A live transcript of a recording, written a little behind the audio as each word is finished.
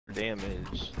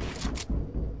damage.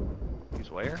 He's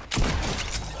where?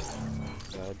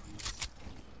 God.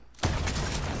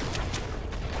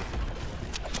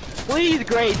 Please,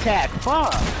 great tech.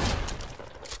 Fuck.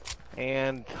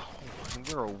 And oh,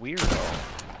 you're a weirdo.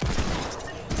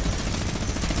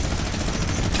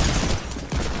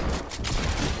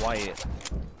 White.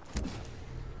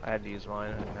 I had to use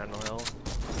mine. I didn't have no health.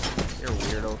 You're a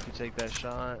weirdo if you take that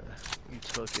shot. You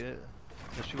took it.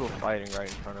 There's people fighting right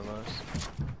in front of us.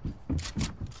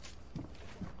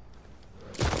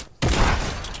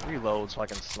 Reload so I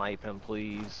can snipe him,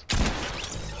 please. I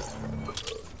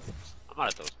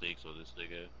might throw sneaks on this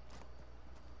nigga.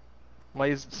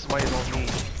 Somebody's on me.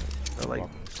 They're like,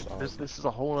 this is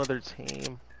a whole other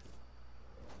team.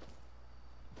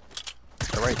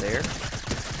 They're right there.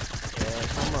 Yeah,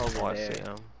 somewhere over Oh, I there. see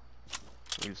him.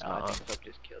 He's I not. think Soap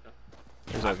just killed him.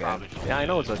 It's okay. Yeah, I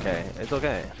know it's okay. It's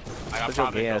okay. Like, Shut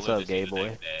your gay ass up, gay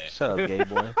boy. Shut up, gay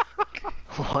boy.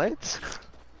 What?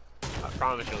 I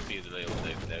promise you'll see the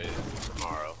next day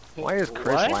tomorrow. Why is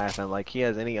Chris What? laughing like he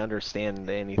has any understanding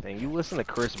to anything? You listen to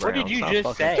Chris Brown. What did you stop just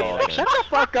fucking say? talking. Like, shut the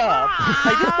fuck up.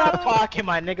 Like, just stop talking,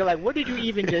 my nigga. Like, what did you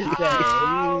even just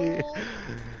say?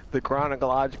 The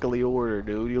chronologically order,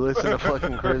 dude. You listen to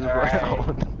fucking Chris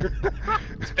Brown.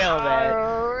 Spell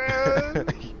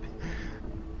that.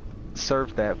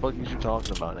 Surf that. Fuck you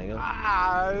talking about, nigga?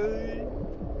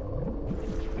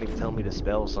 Nigga tell me to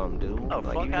spell something, dude. Oh,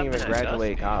 Like, fuck you didn't even happened to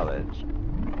graduate college.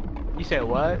 You said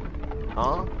what?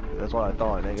 Huh? That's what I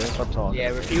thought, nigga. Stop talking. Yeah,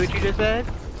 repeat what you just said.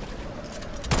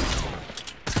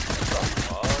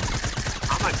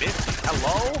 How am I missing?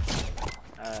 Hello?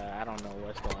 I don't know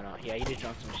what's going on. Yeah, you just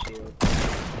jumped some shield.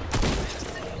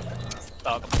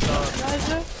 Stuck.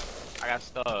 I got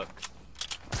stuck.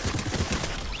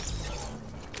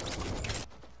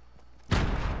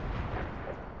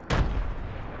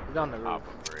 He's on the roof. Oh,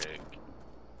 frick.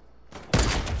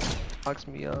 Fucks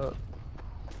me up.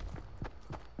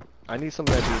 I need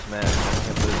somebody that does math. I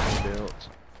can put some builds.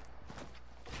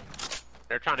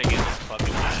 They're trying to get this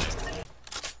fucking bag.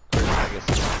 Chris, I guess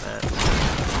it's not that.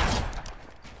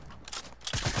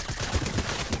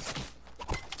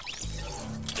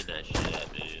 Get that shit at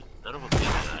me. None of them did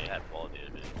that. I had fall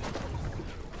damage.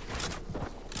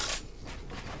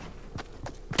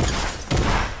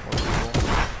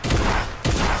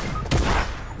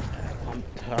 I'm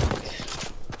tired.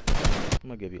 I'm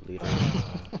gonna give you leader.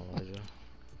 Elijah.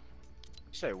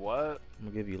 You say what? I'm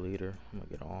gonna give you leader. I'm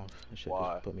gonna get off. It should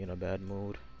Why? just put me in a bad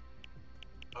mood.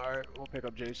 Alright, we'll pick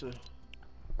up Jason.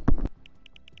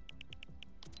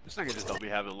 This nigga just don't be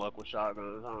having luck with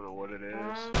shotguns. I don't know what it is.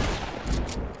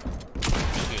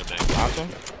 Knocked him.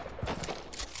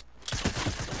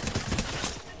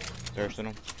 Thirsting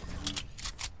him.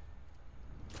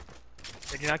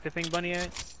 Did you knock the thing bunny yet?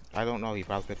 I don't know. He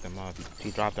probably picked him up.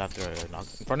 He dropped after knock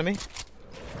in front of me.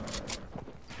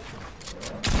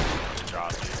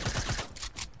 Drop it.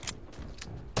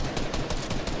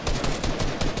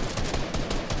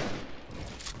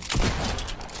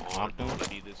 Knocked him. I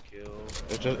need this kill.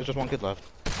 It's just one kid left.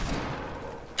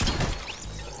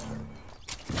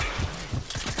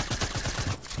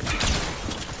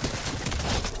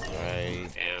 Right.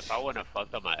 Damn, if I wouldn't have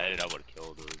fucked up my edit, I would have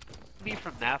killed him. Me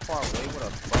from that far away would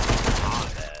have fucking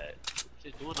combat.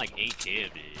 Just doing like 8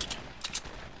 damage.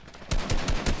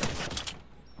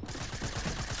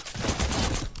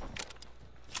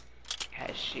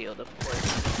 Has shield, of course.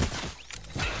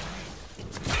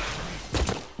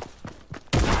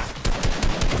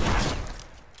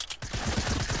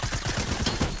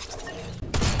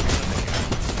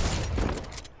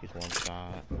 He's one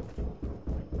shot.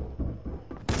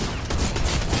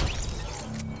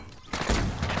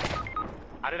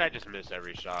 How did I just miss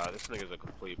every shot? This nigga's a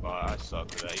complete bot. I suck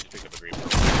for that. He just picked up a green.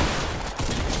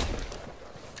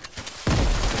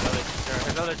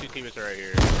 There's other 2 teammates right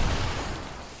here.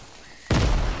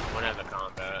 One has a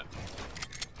combat.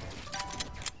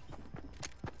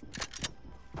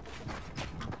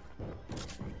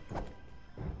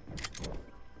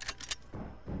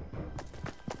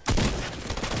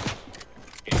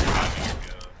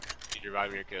 He's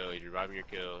reviving your kill. He's reviving your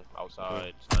kill.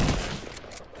 Outside.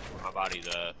 My body's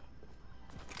up.